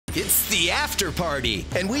It's the after party,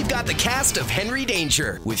 and we've got the cast of Henry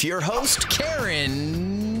Danger with your host,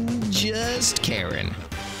 Karen. Just Karen.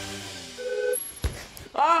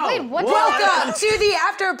 Oh, wait, what? Welcome to the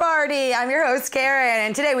after party. I'm your host, Karen,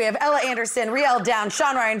 and today we have Ella Anderson, Riel Down,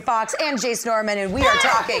 Sean Ryan Fox, and Jace Norman, and we are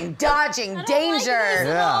talking dodging danger.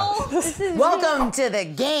 Welcome to the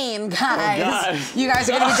game, guys. You guys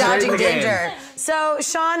are going to be dodging danger. So,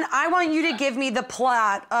 Sean, I want you to give me the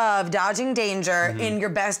plot of Dodging Danger in your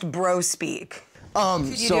best bro speak. So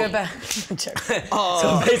basically,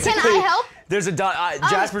 Can I help? There's a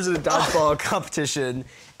Jasper's in a dodgeball competition,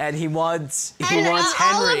 and he wants Henry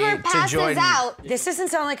Oliver to join. out. This doesn't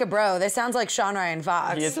sound like a bro. This sounds like Sean Ryan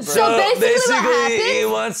Fox. He is a bro. So basically what happens, he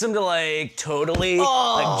wants him to like totally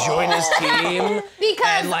like join his team because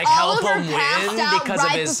and like help Oliver him passed win out because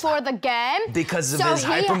right of his before the game. because of So his he-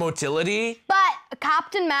 hypermotility. But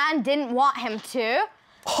Captain Man didn't want him to.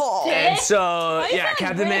 And so, yeah,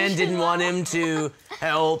 Captain Man didn't want him to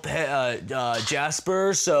help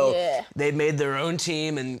Jasper, so they made their own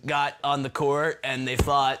team and got on the court, and they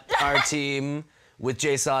fought our team with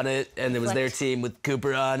Jace on it, and there was their team with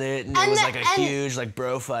Cooper on it, and it was like a huge like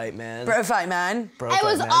bro fight, man. Bro fight, man. It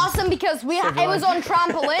was awesome because it was on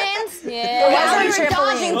trampolines. Yeah. We were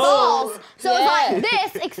dodging balls. So it was like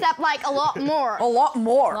this, except like a lot more. A lot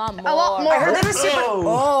more. A lot more. I heard that it was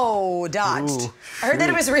super. Dodged. Ooh. I heard that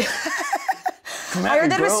it was real. I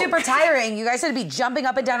heard that it was super tiring. You guys had to be jumping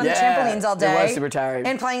up and down on the trampolines all day. It was super tiring.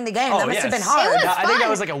 And playing the game. That must have been yes. hard. It was I think that fun.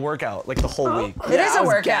 was like a workout, like the whole week. It is a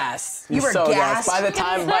workout. Gassed. You were so gassed. By the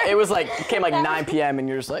time it was like it came like 9 p.m. and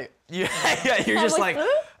you're just like, Yeah, you're just like.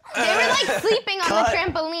 They were like sleeping on the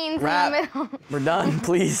trampolines Wrap. in the middle. we're done,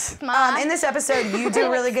 please. In this episode, you do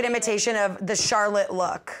a really good imitation of the Charlotte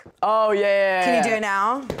look. Oh yeah. Can you do it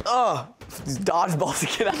now? Oh, these dodgeballs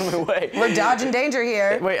to get out of my way. We're dodging danger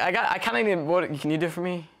here. Wait, I kind of need. What can you do for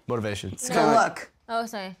me? Motivation. The look. Oh,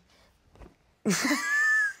 sorry.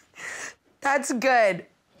 That's good.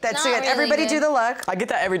 That's Not good. really Everybody good. do the look. I get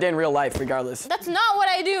that every day in real life, regardless. That's not what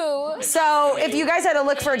I do. So, if you guys had to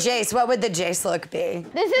look for Jace, what would the Jace look be?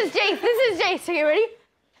 This is Jace. This is Jace. Are you ready?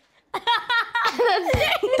 That's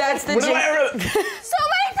Jace. That's the What have I Jace. ever? So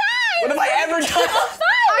many times. What have I ever done?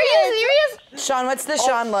 Are you serious? Sean, what's the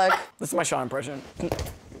Sean look? This is my Sean impression.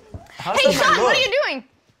 How's Hey, that my Sean, what look? are you doing?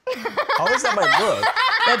 How is that my look?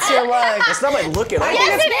 That's your look. That's not my look at all.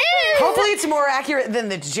 Yes, it is. Hopefully it's more accurate than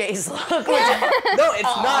the Jace look. No, it's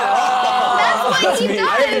not at all. That's what he does.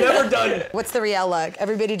 I have never done it. What's the Riel look?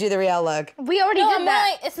 Everybody do the Riel look. We already did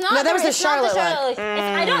that. It's not. No, that was the it's not Charlotte look.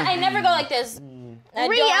 I never go like this. I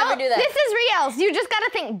don't ever do that. This is Riel's. You just gotta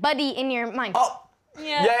think buddy in your mind. Oh.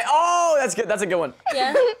 Yeah. Yeah. Oh, that's good. That's a good one.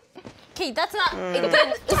 Yeah. Okay, that's not a good.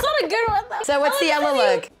 It's not a good one though. So what's the Ella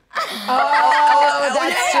look? Oh,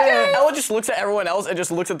 that's true. Ella just looks at everyone else and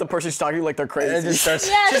just looks at the person she's talking like they're crazy. It just starts.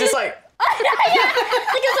 Yeah, She's just like.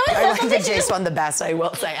 I like the Jace one the best, I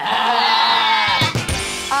will say.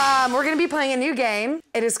 We're gonna be playing a new game.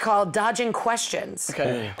 It is called Dodging Questions.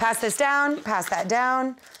 Okay. Pass this down, pass that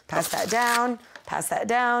down, pass that down, pass that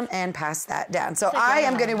down, and pass that down. So I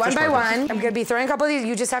am gonna, one by one, I'm gonna be throwing a couple of these.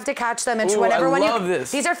 You just have to catch them and Ooh, whatever I one love you.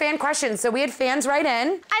 this. These are fan questions. So we had fans write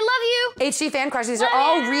in. I love you. HD fan questions. These are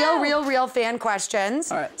all real fan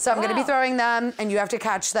questions. All right. So I'm gonna be throwing them, and you have to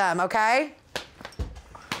catch them, okay?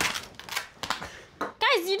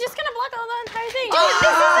 Guys, you're just gonna block all the entire thing.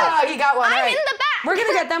 Oh, you got one. I'm All right. in the back. We're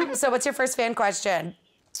gonna get them. So what's your first fan question?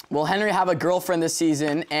 Will Henry have a girlfriend this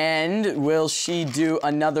season, and will she do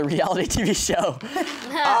another reality TV show?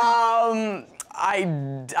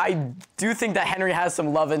 I do think that Henry has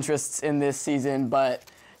some love interests in this season, but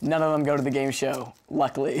none of them go to the game show,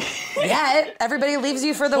 luckily. Yeah, everybody leaves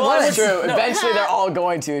you for the That's woods. true. Eventually, they're all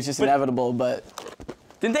going to. It's just inevitable, but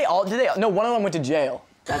didn't they all? Did they? No, one of them went to jail.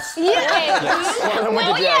 That's Yeah. one of them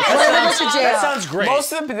went to jail. One of them went to jail. That sounds great.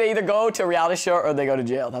 Most of them, they either go to a reality show or they go to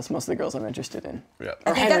jail. That's most of the girls I'm interested in. Yeah.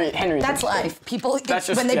 Or Henry. That's life. People, That's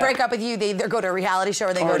just- when they yeah. break up with you, they either go to a reality show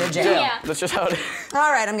or they go to jail. Yeah. That's just how it is.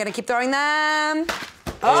 All right, I'm gonna keep throwing them.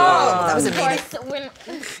 Oh, that was Of amazing. course, when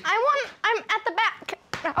I'm at the back.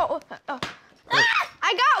 Oh.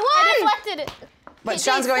 I got I one. deflected it. But Hey,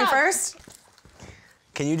 Sean's Jace, going stop. first.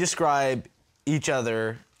 Can you describe each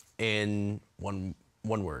other in one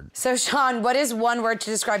word? So Sean, what is one word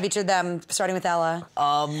to describe each of them, starting with Ella?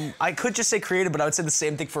 I could just say creative, but I would say the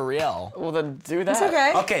same thing for Riel. Well, then do that. It's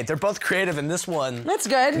okay. Okay, they're both creative, and this one. That's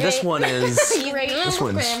good. This one is. This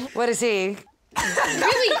one's- What is he?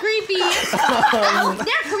 really creepy.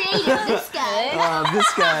 They're creative.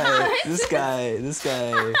 This guy. This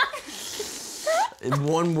guy. In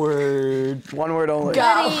one word. One word only. Go.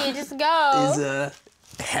 Buddy, just go. Is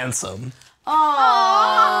handsome.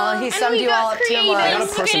 Oh, summed you all up too much. I got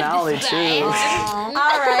a personality too.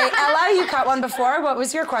 All right, Ella, you caught one before. What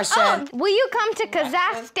was your question? Will you come to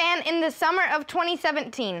Kazakhstan in the summer of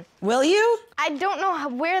 2017? Will you? I don't know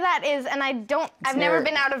where that is, and I've never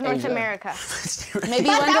been out of North America. Maybe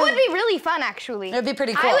But one that day- would be really fun, actually. It'd be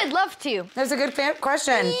pretty cool. I would love to. That's a good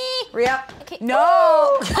question. Rhea? Okay. No.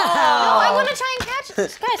 Oh, I want to try and catch it.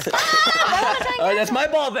 Guys, stop. I want to try and All right, that's my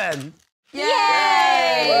ball then.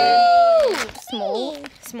 Yay! Small.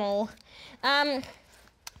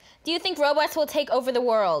 Do you think robots will take over the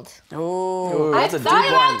world? Ooh, that's a deep Thought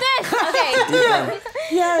about one. this. Okay.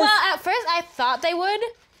 Yes. Well, at first I thought they would.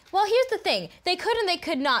 Well, here's the thing. They could and they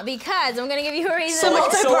could not because I'm gonna give you a reason. So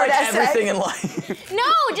like Multi-part essay. everything in life. No,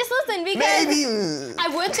 just listen because I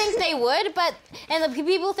would think they would, and the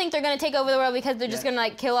people think they're gonna take over the world because they're just gonna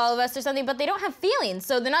like kill all of us or something, but they don't have feelings,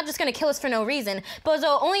 so they're not just gonna kill us for no reason. But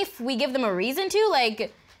so only if we give them a reason to,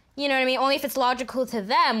 like, you know what I mean? Only if it's logical to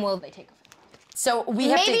them will they take over. So we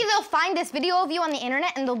have Maybe to... they'll find this video of you on the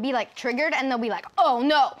internet and they'll be like triggered and they'll be like, oh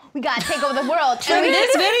no, we gotta take over the world. In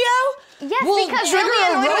this video? Yes, We'll because trigger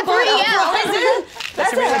they'll be a annoyed with robot 3M. uprising?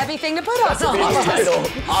 That's a heavy thing to put on.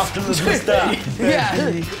 After the vista.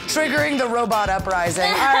 Yeah, triggering the robot uprising.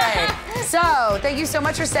 All right. So, thank you so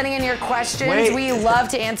much for sending in your questions. Wait. We love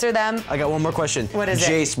to answer them. I got one more question. What is it?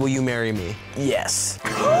 Jace, will you marry me? Yes.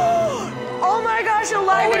 Oh my gosh, a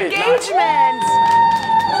live wait, engagement!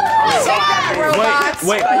 Take that, robots.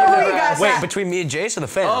 Wait, Who you got? wait, between me and Jace or the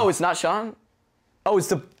fan? Oh, it's not Sean? Oh, it's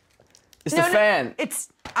the fan. It's,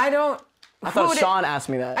 I don't... I thought Sean asked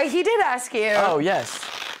me that. He did ask you. Oh, yes.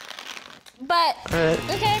 But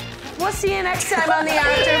okay. We'll see you next time on the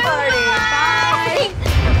after party. Bye.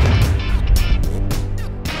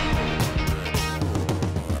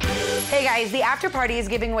 Hey guys, the after party is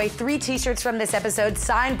giving away 3 t-shirts from this episode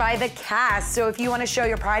signed by the cast. So if you want to show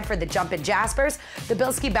your pride for the Jumpin' Jaspers, the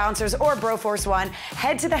Bilski Bouncers, or Broforce One,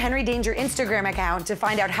 head to the Henry Danger Instagram account to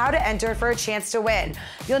find out how to enter for a chance to win.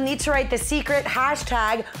 You'll need to write the secret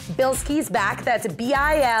hashtag BilskysBack, that's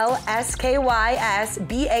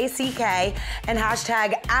BILSKYSBACK, and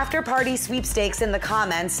hashtag after party sweepstakes in the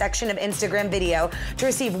comments section of Instagram video to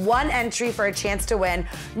receive 1 entry for a chance to win.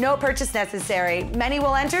 No purchase necessary. Many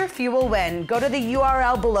will enter, few will win. Go to the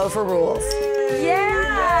URL below for rules.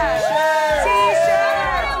 Yeah!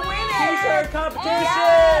 T-shirt! T-shirt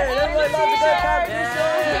competition! Everybody loves a good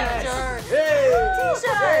competition!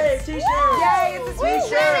 T-shirt! T-shirt! Yay, it's a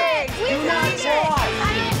t-shirt! Do not talk!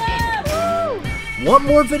 Want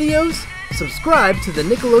more videos? Subscribe to the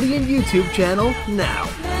Nickelodeon YouTube channel now.